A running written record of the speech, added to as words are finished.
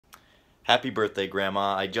Happy birthday,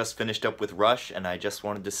 Grandma. I just finished up with Rush, and I just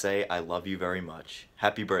wanted to say I love you very much.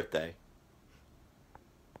 Happy birthday.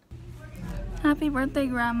 Happy birthday,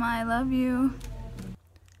 Grandma. I love you.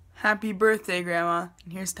 Happy birthday, Grandma.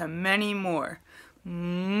 And here's to many more.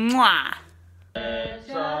 Mwah!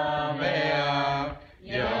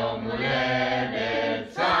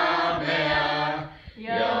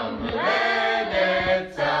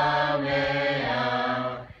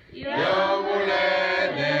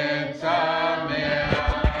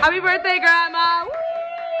 Happy birthday, Grandma!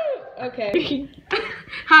 Woo! Okay.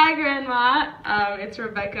 Hi, Grandma. It's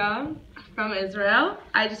Rebecca from Israel.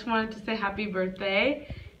 I just wanted to say happy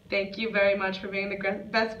birthday. Thank you very much for being the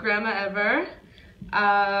best grandma ever.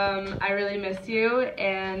 I really miss you,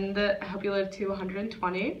 and I hope you live to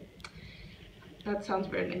 120. That sounds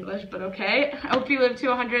weird in English, but okay. I hope you live to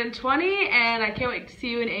 120, and I can't wait to see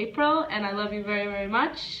you in April, and I love you very, very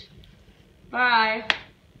much. Bye.